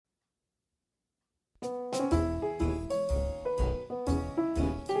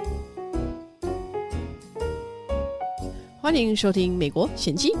欢迎收听美国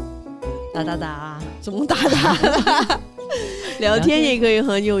显基哒哒哒，怎么打打聊天也可以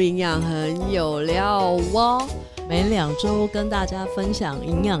很有营养很有料哦。每2周跟大家分享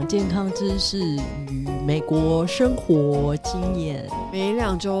营养健康知识与美国生活经验，每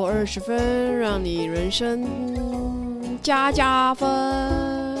2周20分，让你人生加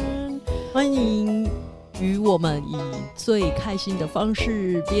分。欢迎与我们以最开心的方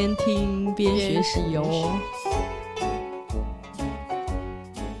式边听边学习哦。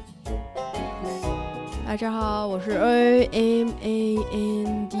大家好，我是 Amanda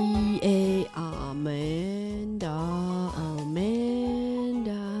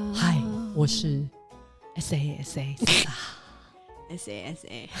Amanda。嗨，我是 SA。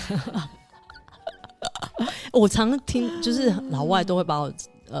我常听，就是老外都会把我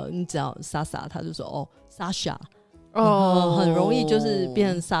你只要莎莎，他就说哦，Sasha，很容易就是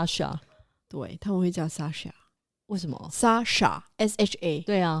变成 Sasha。对，他们会叫 Sasha。为什么 ？Sasha SHA。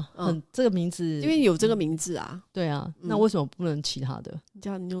对啊，这个名字，因为有这个名字啊。对啊，那为什么不能其他的？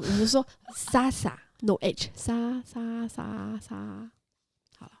你就说 Sasa No H 莎。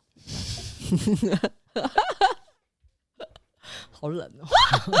好了，好冷哦。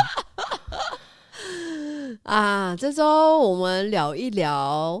啊，这周我们聊一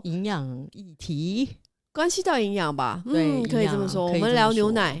聊营养议题，关系到营养吧。对，可以这么说。我们聊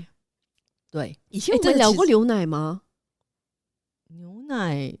牛奶。对，以前我们聊过牛奶吗？牛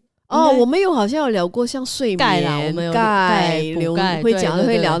奶我们好像有聊过像睡眠、我们有钙、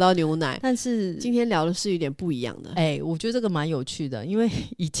会聊到牛奶，但是今天聊的是有点不一样的。我觉得这个蛮有趣的，因为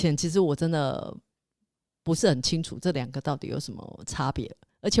以前其实我真的不是很清楚这2个到底有什么差别，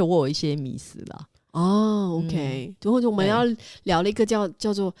而且我有一些迷思啦。OK，然后我们要聊了一个叫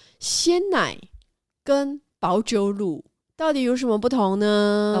做鲜奶跟保久乳。到底有什么不同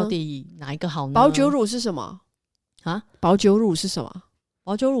呢？到底哪一个好呢？保久乳是什么啊？保久乳是什么？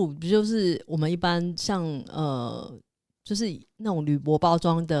保久乳不就是我们一般像就是那种铝箔包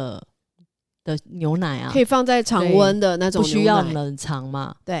装的牛奶啊，可以放在常温的那种牛奶，不需要冷藏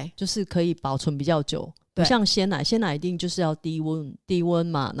嘛？对，就是可以保存比较久，不像鲜奶一定就是要低温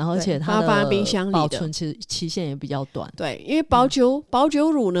嘛，然后而且它的放在冰箱里的保存期限也比较短。对，因为保久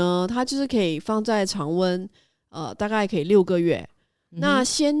乳呢，它就是可以放在常温。大概可以6个月。那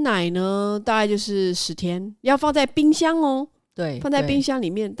鲜奶呢，大概就是10天，要放在冰箱哦。对，放在冰箱里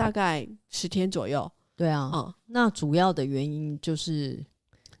面大概10天左右。对啊，那主要的原因就是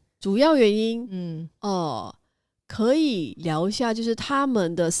可以聊一下，就是他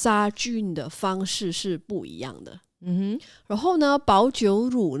们的杀菌的方式是不一样的。然后呢，保久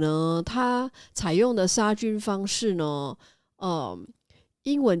乳呢，它采用的杀菌方式呢，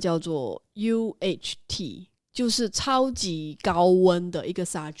英文叫做 UHT。就是超级高温的一个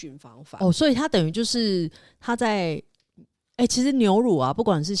杀菌方法所以它等于就是它在其实牛乳啊，不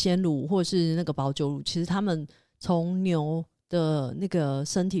管是鲜乳或是那个保久乳，其实他们从牛的那个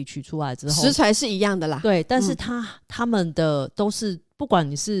身体取出来之后，食材是一样的啦。对，但是他们的都是，不管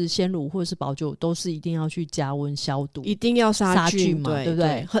你是鲜乳或者是保久乳，都是一定要去加温消毒，一定要杀菌嘛，对不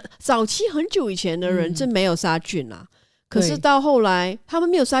对？早期很久以前的人真没有杀菌啦。可是到后来他们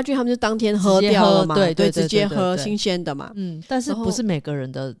没有杀菌，他们就当天喝掉了嘛。对，直接喝新鲜的嘛。但是不是每个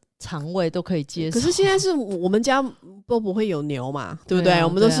人的肠胃都可以接受。可是现在是我们家都不会有牛嘛，对不对？我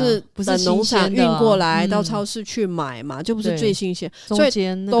们都是等农场运过来到超市去买嘛，就不是最新鲜，所以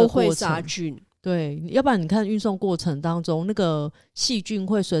都会杀菌。对，要不然你看运送过程当中，那个细菌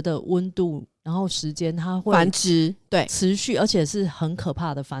会随着温度然后时间它会繁殖，对，持续，而且是很可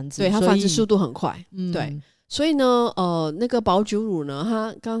怕的繁殖。对，它繁殖速度很快。对。所以呢，那个保久乳呢，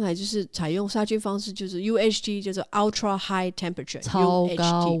它刚才就是采用杀菌方式，就是 UHT， 就是 Ultra High Temperature， 超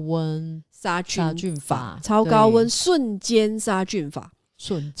高温杀菌法，超高温瞬间杀菌法。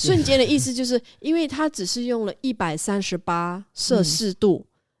瞬间的意思就是，因为它只是用了138摄氏度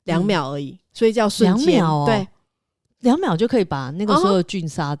2秒而已，所以叫瞬间。2秒对。2秒就可以把那个所有菌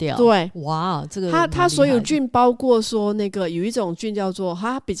杀掉。对，哇，这个它所有菌包括说那个有一种菌叫做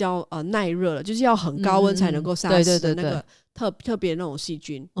它比较耐热了，就是要很高温才能够杀死的那个特别那种细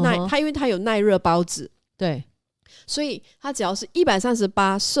菌。它因为它有耐热孢子，对，所以它只要是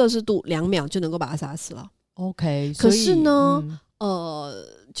138摄氏度2秒就能够把它杀死了。OK， 可是呢，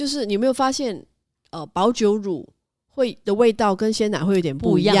就是你有没有发现，保久乳的味道跟鲜奶会有点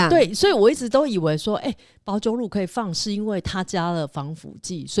不一样。对，所以我一直都以为说保久乳可以放是因为它加了防腐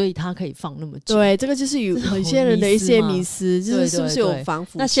剂，所以它可以放那么久。对，这个就是有很些人的一些迷思，就是是不是有防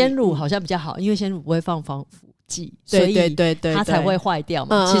腐剂。那鲜乳好像比较好，因为鲜乳不会放防腐剂，所以它才会坏掉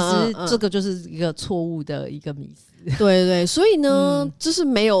嘛。其实这个就是一个错误的一个迷思。对对，所以呢，就是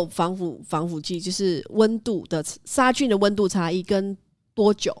没有防腐剂，就是温度的杀菌的温度差异跟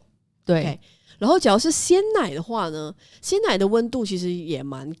多久。对。Okay? 然后假如是鲜奶的话呢，鲜奶的温度其实也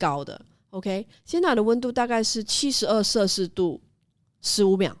蛮高的。OK， 鲜奶的温度大概是72摄氏度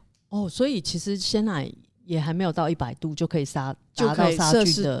15秒。哦，所以其实鲜奶也还没有到100度就可以达到杀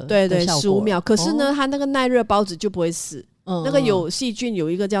菌的，对对，15秒。可是呢，哦，它那个耐热包子就不会死。那个有细菌，有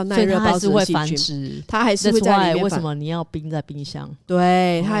一个叫耐热包子的细菌，它还是会在里面。为什么你要冰在冰箱？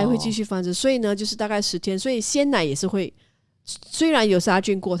对，它还会继续繁殖。所以呢，就是大概10天。所以鲜奶也是会，虽然有杀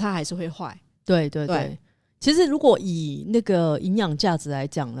菌过，它还是会坏。对对 对，其实如果以那个营养价值来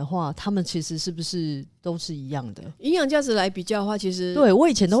讲的话，他们其实是不是都是一样的？营养价值来比较的话，其实对我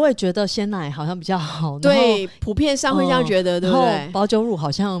以前都会觉得鲜奶好像比较好，对，普遍上会这样觉得，对不对？然后保久乳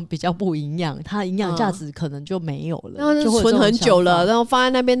好像比较不营养，它营养价值可能就没有了，然后就存很久了，然后放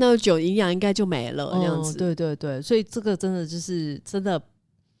在那边那么久，营养应该就没了，这样子。对对对，所以这个真的就是真的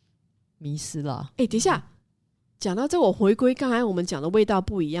迷失了。等一下。讲到这个，我回归刚才我们讲的味道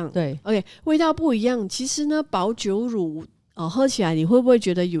不一样。对 ，OK， 味道不一样。其实呢，保久乳喝起来你会不会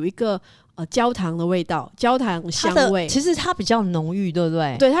觉得有一个焦糖的味道，焦糖香味？其实它比较浓郁，对不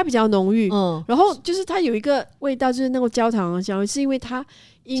对？对，它比较浓郁。然后就是它有一个味道，就是那个焦糖的香味，是因为它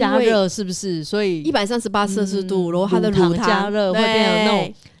加热是不是？所以138摄氏度，然后它的乳糖加热会变成那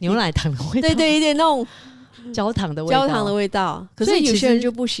种牛奶糖的味道。对对，一点那种。焦糖的味道，可是有些人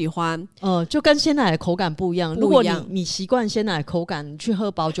就不喜欢，就跟鲜奶的口感不一样。如果你习惯鲜奶的口感，你去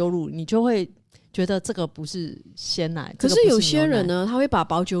喝保久乳，你就会觉得这个不是鲜奶。可是有些人呢，他会把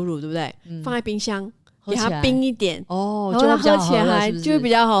保久乳对不对，放在冰箱，给它冰一点，然后它喝起来就会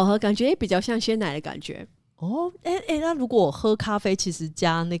比较好喝，感觉比较像鲜奶的感觉。那如果喝咖啡，其实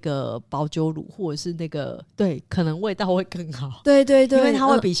加那个保久乳或者是那个，对，可能味道会更好。对对对，因为它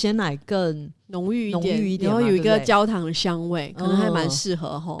会比鲜奶更浓郁一点，然后有一个焦糖的香味，可能还蛮适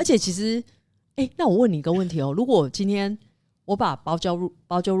合齁。而且其实，那我问你一个问题哦，如果今天我把保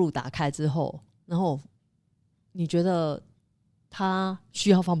久乳打开之后，然后你觉得它需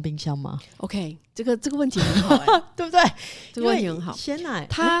要放冰箱吗 ？OK， 这个问题很好对不对？这个问题很好。鲜奶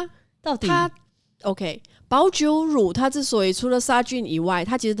它到底OK， 保久乳它之所以除了杀菌以外，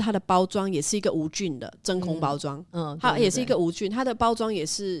它其实它的包装也是一个无菌的真空包装，它也是一个无菌，它的包装也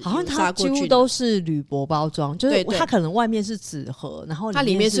是好像它几乎都是铝箔包装，就是它可能外面是纸盒，然后它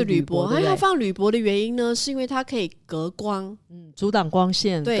里面是铝箔。它放铝箔的原因呢，是因为它可以隔光，阻挡光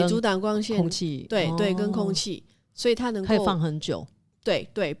线，对，阻挡光线、空气，对对，跟空气，所以它能够可以放很久，对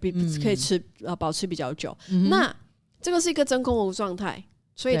对，可以保持比较久。那这个是一个真空的状态。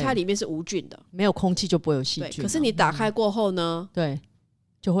所以它里面是无菌的，没有空气就不会有细菌。可是你打开过后呢，对，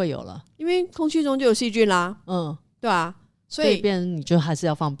就会有了，因为空气中就有细菌啦，对吧？所以变成你就还是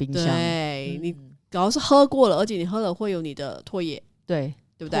要放冰箱。对，你只要是喝过了，而且你喝了会有你的唾液，对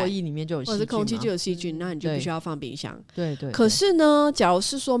不对？唾液里面就有细菌，或者是空气就有细菌，那你就必须要放冰箱。对对。可是呢，假如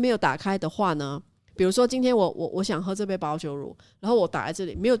是说没有打开的话呢，比如说今天我想喝这杯保久乳，然后我打在这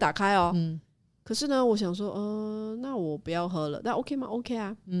里没有打开哦，可是呢，我想说，那我不要喝了，那 OK 吗 ？OK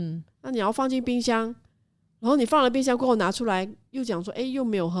啊，那你要放进冰箱，然后你放了冰箱过后拿出来，又讲说，又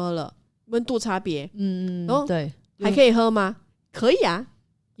没有喝了，温度差别，然后对，还可以喝吗？可以啊，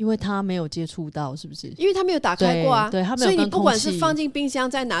因为它没有接触到，是不是？因为它没有打开过啊，对，它没有跟空气，所以你不管是放进冰箱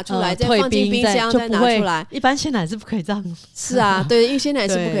再拿出来，再放进冰箱再拿出来，一般鲜奶是不可以这样。是啊，对，因为鲜奶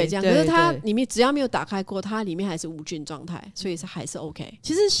是不可以这样，可是它里面只要没有打开过，它里面还是无菌状态，所以还是 OK。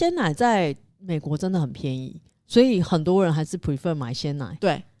其实鲜奶在美国真的很便宜，所以很多人还是 prefer 买鲜奶，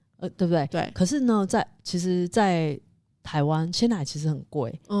对，对不对？对。可是呢，其实，在台湾鲜奶其实很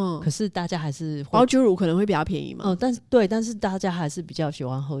贵，可是大家还是保久乳可能会比较便宜嘛，但是大家还是比较喜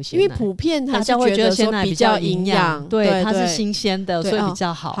欢喝鲜奶，因为普遍大家会觉得鲜奶比较营养，对，它是新鲜的，所以比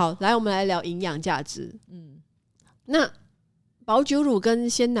较好。好，来我们来聊营养价值。那保久乳跟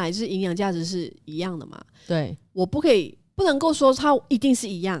鲜奶是营养价值是一样的嘛？对，我不能够说它一定是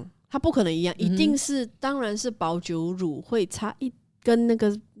一样。它不可能一样，一定是，当然是保久乳会差跟那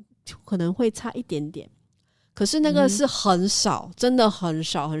个可能会差一点点，可是那个是很少，真的很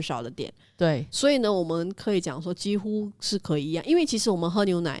少很少的点。对，所以呢，我们可以讲说几乎是可以一样，因为其实我们喝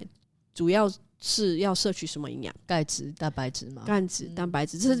牛奶主要是要摄取什么营养？钙质、蛋白质嘛。钙质、蛋白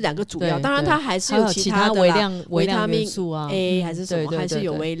质，这是两个主要。当然，它还是有其他的微量元素啊 ，A 还是什么，还是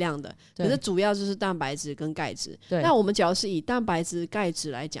有微量的。可是主要就是蛋白质跟钙质。那我们只要是以蛋白质、钙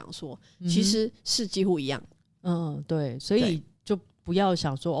质来讲说，其实是几乎一样。对，所以就不要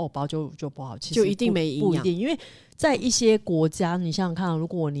想说保久乳就不好，其实就一定没营养，不一定，因为在一些国家，你想想看，如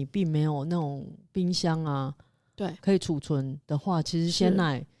果你并没有那种冰箱啊，对，可以储存的话，其实鲜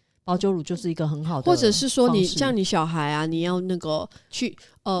奶。保久乳就是一个很好的，或者是说你像你小孩啊，你要那个去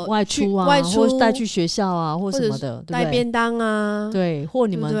外出啊，或者带去学校啊，或什么的，对不对？带便当啊，对，或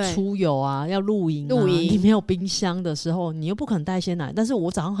你们出游啊，要露营啊，你没有冰箱的时候，你又不可能带鲜奶，但是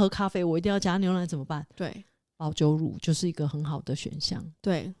我早上喝咖啡，我一定要加牛奶，怎么办？对，保久乳就是一个很好的选项。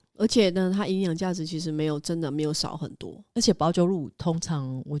对，而且呢，它营养价值其实真的没有少很多，而且保久乳通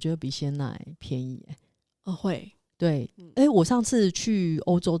常我觉得比鲜奶便宜会。对，我上次去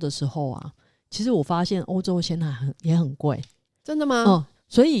欧洲的时候啊，其实我发现欧洲的鲜奶也很贵。真的吗？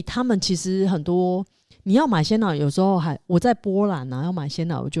所以他们其实很多你要买鲜奶，有时候我在波兰啊要买鲜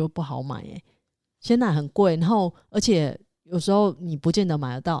奶，我觉得不好买鲜奶很贵，然后而且有时候你不见得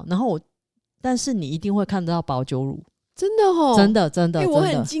买得到，然后但是你一定会看得到保久乳。真的哦，真的真的，我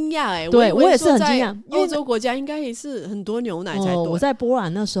很惊讶对，我也是很惊讶。欧洲国家应该也是很多牛奶才对。我在波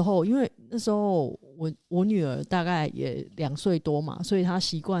兰那时候，因为那时候我女儿大概也2岁多嘛，所以她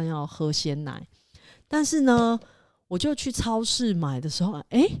习惯要喝鲜奶，但是呢我就去超市买的时候，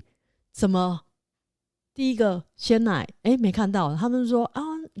怎么第一个鲜奶没看到，他们说啊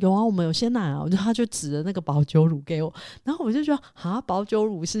有啊，我们有鲜奶啊，他就指了那个保久乳给我，然后我就觉得保久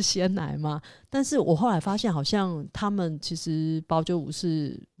乳是鲜奶吗？但是我后来发现好像他们其实保久乳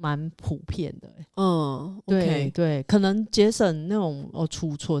是蛮普遍的对、okay 对，可能节省那种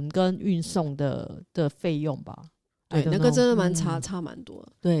储存跟运送的费用吧。对，那个真的差蛮多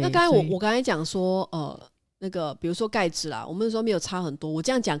的。对，那刚才我刚才讲说那个比如说钙质啦，我们说没有差很多，我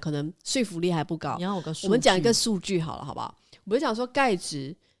这样讲可能说服力还不高。你要有个数据，我们讲一个数据好了，好不好？我们讲说钙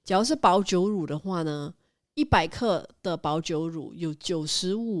质，只要是保久乳的话呢，100克的保久乳有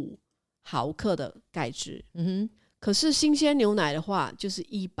95毫克的钙质。可是新鲜牛奶的话，就是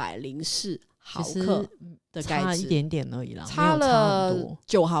104毫克的钙质，差一点点而已啦，差了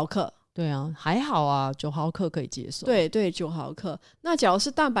9毫克。对啊，还好啊，9毫克可以接受。对对，9毫克。那假如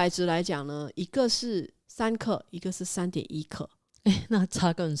是蛋白质来讲呢，一个是3克，一个是3.1克，那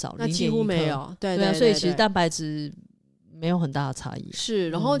差更少，那几乎没有。对对对，所以其实蛋白质没有很大的差异。是，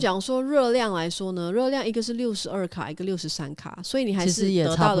然后讲说热量来说呢，热量一个是62卡，一个63卡，所以你还是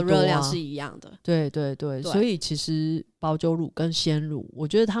得到的热量是一样的。对对对，所以其实保久乳跟鲜乳，我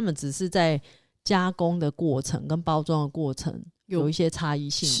觉得他们只是在加工的过程跟包装的过程有一些差异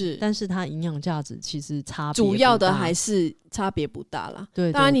性，是，但是它营养价值其实差别不大，主要的还是差别不大啦。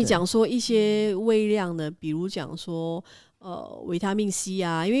对，当然你讲说一些微量的，比如讲说维他命 C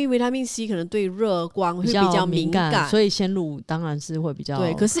啊，因为维他命 C 可能对热光会比较敏感，所以鲜乳当然是会比较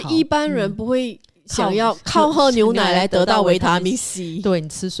对。可是一般人不会想要靠喝牛奶来得到维他命 C， 对，你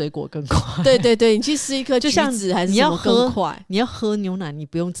吃水果更快。对对对，你去吃一颗橘子还是什么更快。你要喝牛奶，你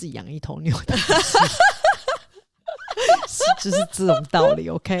不用自己养一头牛奶。就是这种道理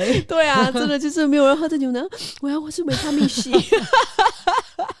 ，OK？ 对啊，真的就是没有人喝这牛奶，我要喝是维他命 C。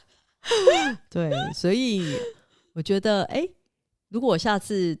对，所以我觉得，如果下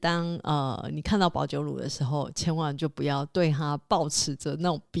次当你看到保久乳的时候，千万就不要对它抱持着那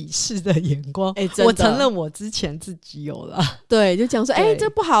种鄙视的眼光。我承认我之前自己有了，对，就讲说，这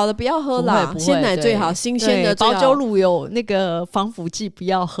不好的不要喝啦，鲜奶最好，新鲜的最好。保久乳有那个防腐剂，不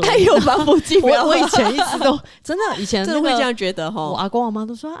要喝。还有防腐剂不要喝。我以前一直都真的，以前真的会这样觉得哈。我阿公阿妈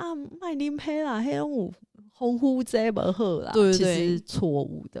都说啊，卖啉黑啦，黑龙红呼这不喝啦，对，其实错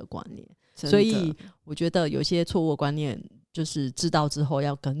误的观念。所以我觉得有些错误的观念，就是知道之后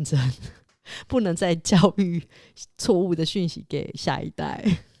要更正，不能再教育错误的讯息给下一代。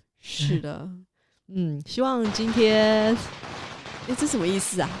是的，希望今天，这什么意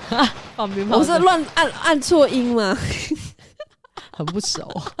思啊？放鞭炮，我是乱按错音吗？很不熟。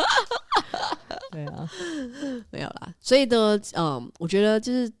对啊，没有啦。所以呢，我觉得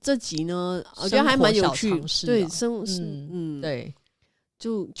就是这集呢，我觉得还蛮有趣。对，对，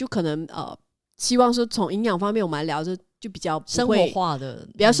就可能希望说从营养方面我们来聊，就比较生活化的，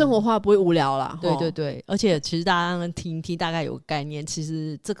比较生活化，不会无聊啦。对对对，而且其实大家听听大概有个概念，其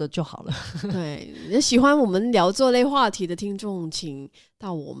实这个就好了。对，喜欢我们聊这类话题的听众，请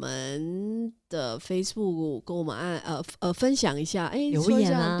到我们的 Facebook 跟我们分享一下，留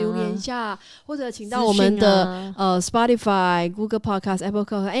言啊，留言一下，或者请到我们的Spotify、Google Podcast、Apple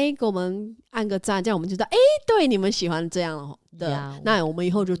Podcast，给我们按个赞，这样我们就知道，对你们喜欢这样的，那我们以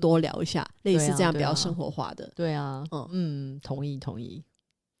后就多聊一下类似这样比较生活化的。对啊，同意。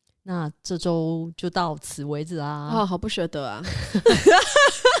那这周就到此为止啦。好不舍得啊。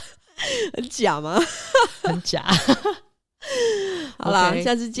很假吗？很假。好啦，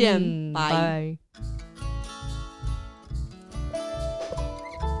下次见，拜。